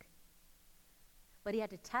drink. But he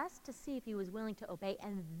had to test to see if he was willing to obey,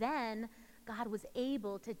 and then God was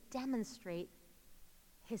able to demonstrate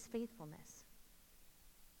his faithfulness.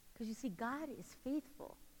 Because you see, God is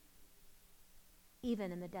faithful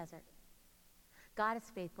even in the desert. God is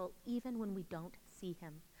faithful even when we don't see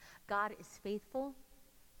him. God is faithful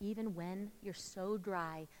even when you're so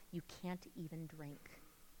dry you can't even drink.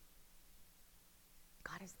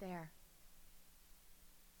 God is there.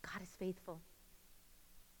 God is faithful.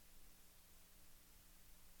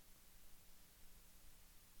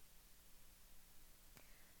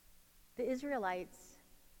 The Israelites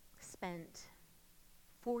spent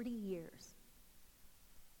 40 years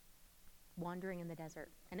wandering in the desert,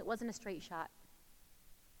 and it wasn't a straight shot.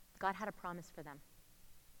 God had a promise for them,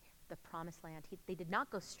 the promised land. They did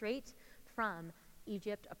not go straight from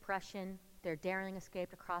Egypt, oppression, their daring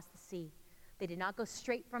escape across the sea. They did not go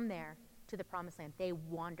straight from there to the promised land. They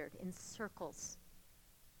wandered in circles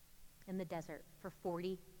in the desert for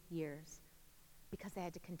 40 years because they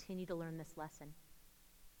had to continue to learn this lesson.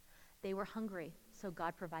 They were hungry, so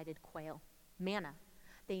God provided quail, manna.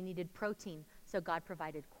 They needed protein, so God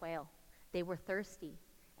provided quail. They were thirsty,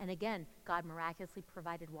 and again, God miraculously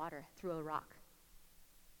provided water through a rock.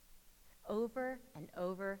 Over and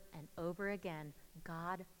over and over again,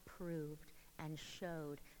 God proved and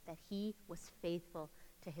showed that he was faithful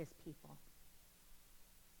to his people.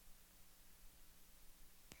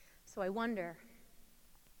 So I wonder,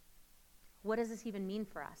 what does this even mean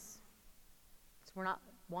for us? So we're not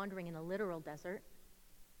wandering in a literal desert,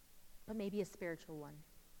 but maybe a spiritual one.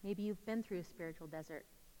 Maybe you've been through a spiritual desert,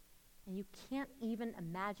 and you can't even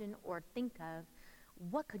imagine or think of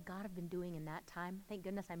what could God have been doing in that time. Thank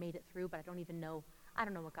goodness I made it through, but I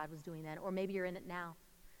don't know what God was doing then. Or maybe you're in it now,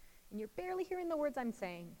 and you're barely hearing the words I'm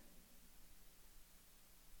saying.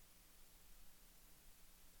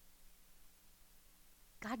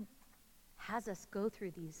 God has us go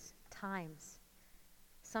through these times,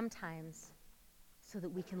 sometimes so that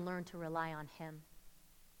we can learn to rely on him,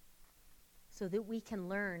 so that we can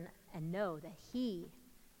learn and know that he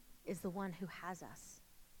is the one who has us.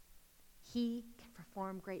 He can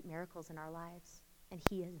perform great miracles in our lives, and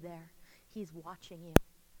he is there. He's watching you.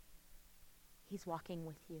 He's walking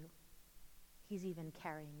with you. He's even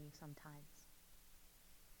carrying you sometimes.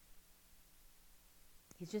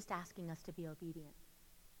 He's just asking us to be obedient.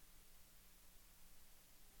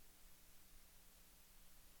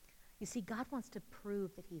 You see, God wants to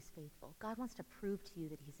prove that he's faithful. God wants to prove to you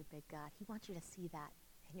that he's a big God. He wants you to see that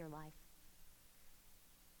in your life.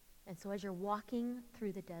 And so as you're walking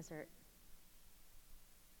through the desert,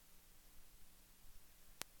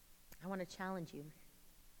 I want to challenge you.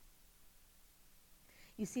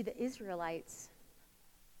 You see, the Israelites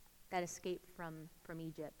that escaped from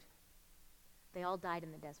Egypt, they all died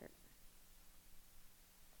in the desert.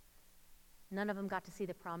 None of them got to see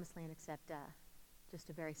the promised land except just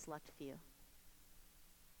a very select few.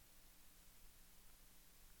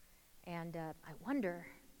 And I wonder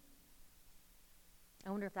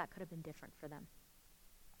if that could have been different for them.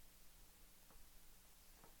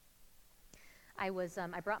 I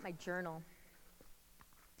brought my journal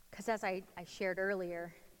because, as I shared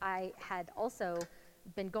earlier, I had also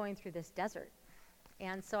been going through this desert.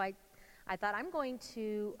 And so I thought I'm going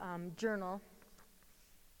to journal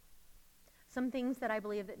some things that I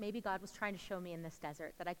believe that maybe God was trying to show me in this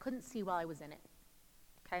desert that I couldn't see while I was in it.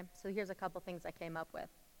 Okay, so here's a couple things I came up with.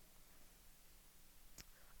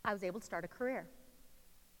 I was able to start a career.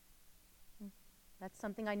 That's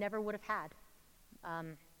something I never would have had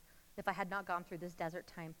if I had not gone through this desert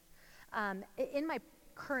time. In my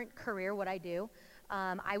current career, what I do,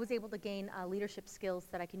 I was able to gain leadership skills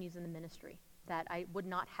that I can use in the ministry that I would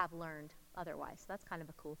not have learned otherwise. So that's kind of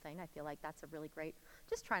a cool thing. I feel like that's a really great,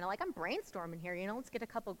 just trying to, I'm brainstorming here, let's get a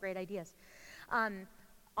couple great ideas. On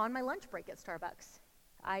my lunch break at Starbucks,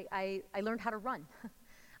 I learned how to run.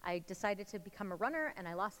 I decided to become a runner, and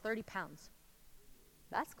I lost 30 pounds.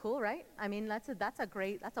 That's cool, right? I mean, that's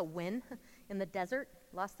a win in the desert.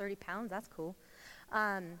 Lost 30 pounds, that's cool.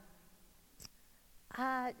 During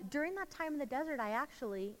that time in the desert, I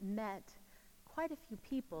actually met quite a few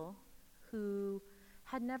people who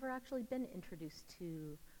had never actually been introduced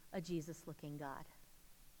to a Jesus-looking God.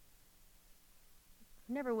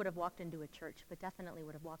 Never would have walked into a church, but definitely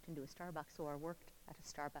would have walked into a Starbucks or worked at a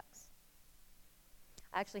Starbucks.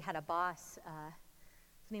 I actually had a boss,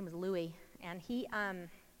 his name was Louis, and he,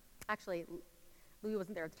 actually, Louis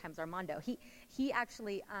wasn't there at the time, it was Armando. He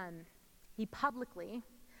actually, he publicly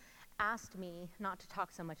asked me not to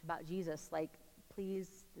talk so much about Jesus, like,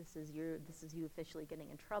 please, this is you officially getting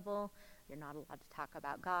in trouble. You're not allowed to talk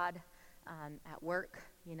about God at work,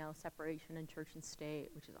 separation in church and state,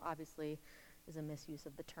 which is obviously is a misuse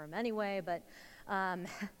of the term anyway, but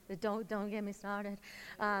don't get me started.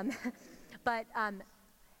 But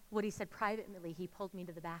what he said privately, he pulled me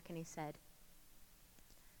to the back and he said,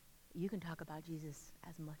 you can talk about Jesus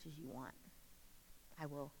as much as you want. I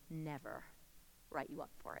will never write you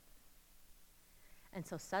up for it. And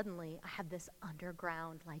so suddenly I had this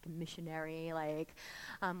underground missionary,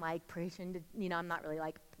 preaching to, I'm not really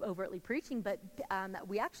overtly preaching, but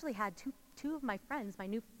we actually had two of my friends, my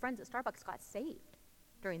new friends at Starbucks, got saved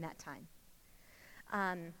during that time.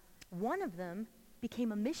 One of them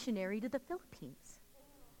became a missionary to the Philippines.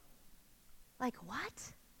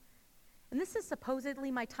 What? And this is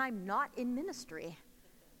supposedly my time not in ministry.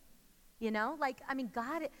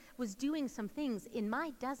 God was doing some things in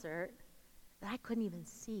my desert that I couldn't even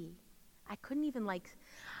see. I couldn't even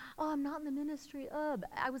I'm not in the ministry.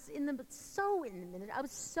 I was so in the ministry. I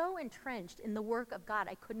was so entrenched in the work of God,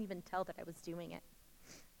 I couldn't even tell that I was doing it.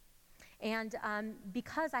 And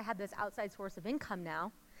because I had this outside source of income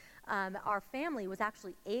now, our family was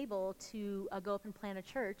actually able to go up and plant a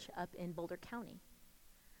church up in Boulder County,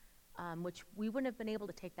 which we wouldn't have been able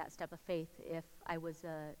to take that step of faith if I was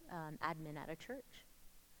an admin at a church.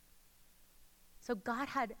 So God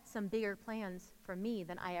had some bigger plans for me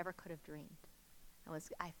than I ever could have dreamed.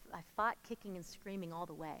 I fought kicking and screaming all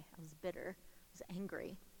the way. I was bitter. I was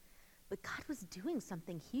angry. But God was doing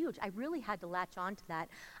something huge. I really had to latch on to that.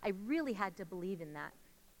 I really had to believe in that.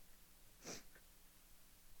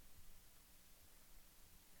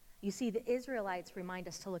 You see, the Israelites remind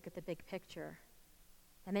us to look at the big picture.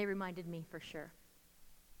 And they reminded me for sure.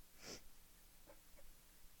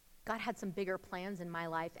 God had some bigger plans in my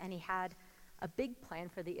life, and he had a big plan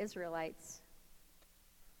for the Israelites.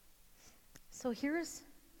 So here's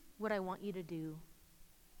what I want you to do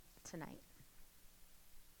tonight.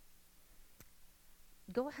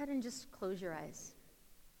 Go ahead and just close your eyes.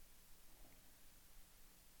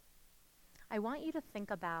 I want you to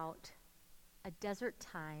think about a desert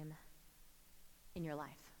time in your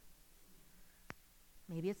life.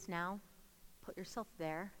 Maybe it's now. Put yourself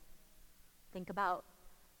there. Think about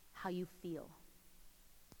how you feel.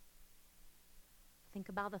 Think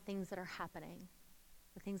about the things that are happening,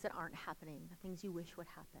 the things that aren't happening, the things you wish would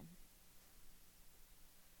happen.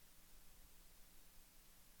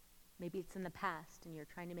 Maybe it's in the past and you're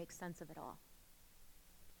trying to make sense of it all.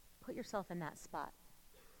 Put yourself in that spot.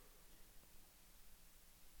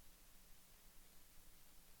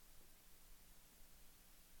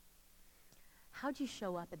 How'd you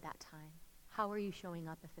show up at that time? How are you showing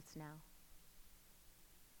up if it's now?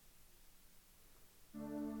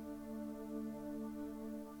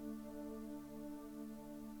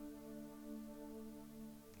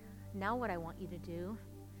 Now what I want you to do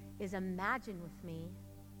is imagine with me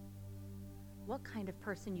what kind of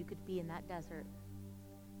person you could be in that desert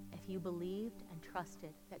if you believed and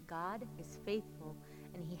trusted that God is faithful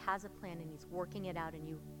and he has a plan and he's working it out in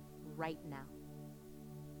you right now.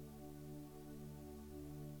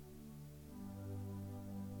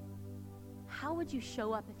 How would you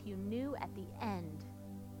show up if you knew at the end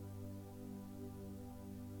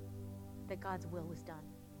that God's will was done?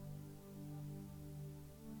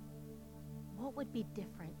 What would be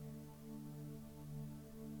different?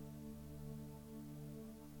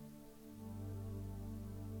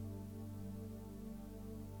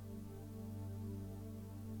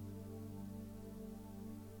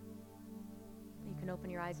 You can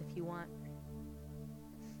open your eyes if you want.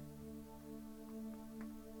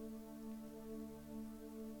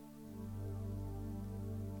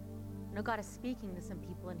 I know God is speaking to some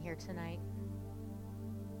people in here tonight.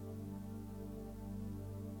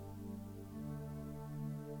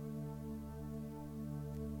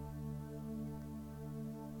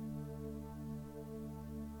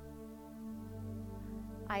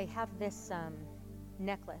 I have this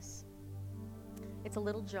necklace. It's a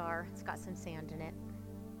little jar. It's got some sand in it.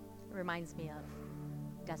 It reminds me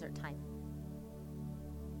of desert time.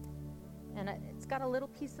 And it's got a little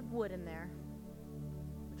piece of wood in there,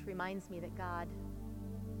 which reminds me that God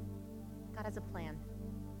has a plan.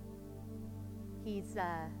 He's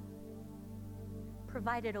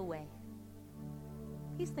provided a way.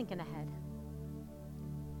 He's thinking ahead.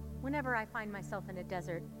 Whenever I find myself in a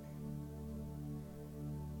desert,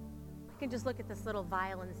 I can just look at this little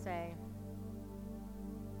vial and say,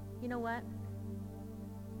 you know what?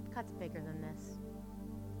 God's bigger than this.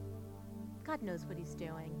 God knows what he's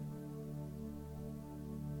doing.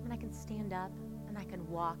 And I can stand up and I can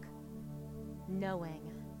walk knowing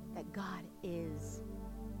that God is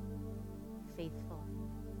faithful.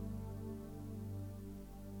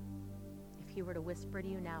 If he were to whisper to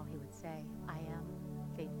you now, he would say, I am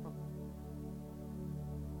faithful.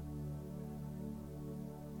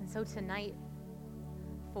 And so tonight,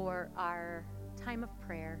 for our time of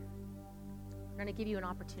prayer, we're going to give you an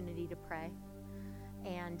opportunity to pray.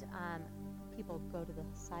 And people go to the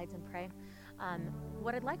sides and pray.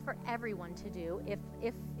 What I'd like for everyone to do,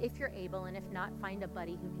 if you're able, and if not, find a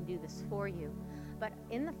buddy who can do this for you. But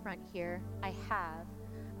in the front here, I have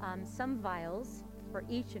some vials for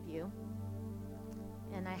each of you.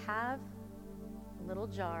 And I have a little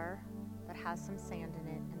jar that has some sand in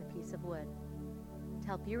it and a piece of wood to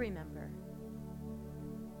help you remember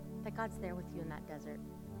that God's there with you in that desert.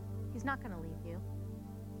 He's not going to leave you.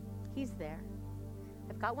 He's there.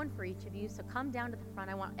 I've got one for each of you, so come down to the front.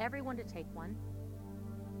 I want everyone to take one.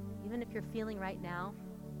 Even if you're feeling right now,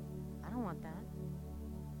 I don't want that.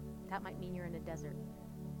 That might mean you're in a desert.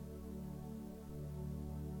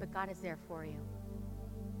 But God is there for you.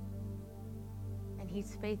 And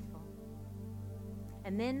he's faithful.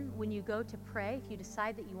 And then when you go to pray, if you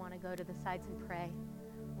decide that you want to go to the sides and pray,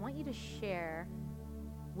 I want you to share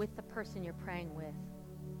with the person you're praying with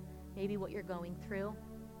maybe what you're going through,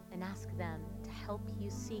 and ask them to help you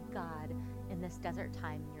see God in this desert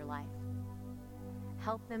time in your life.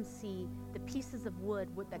 Help them see the pieces of wood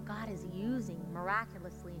that God is using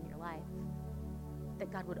miraculously in your life,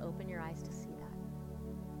 that God would open your eyes to see that.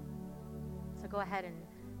 So go ahead and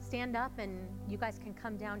stand up, and you guys can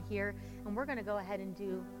come down here, and we're going to go ahead and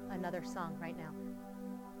do another song right now.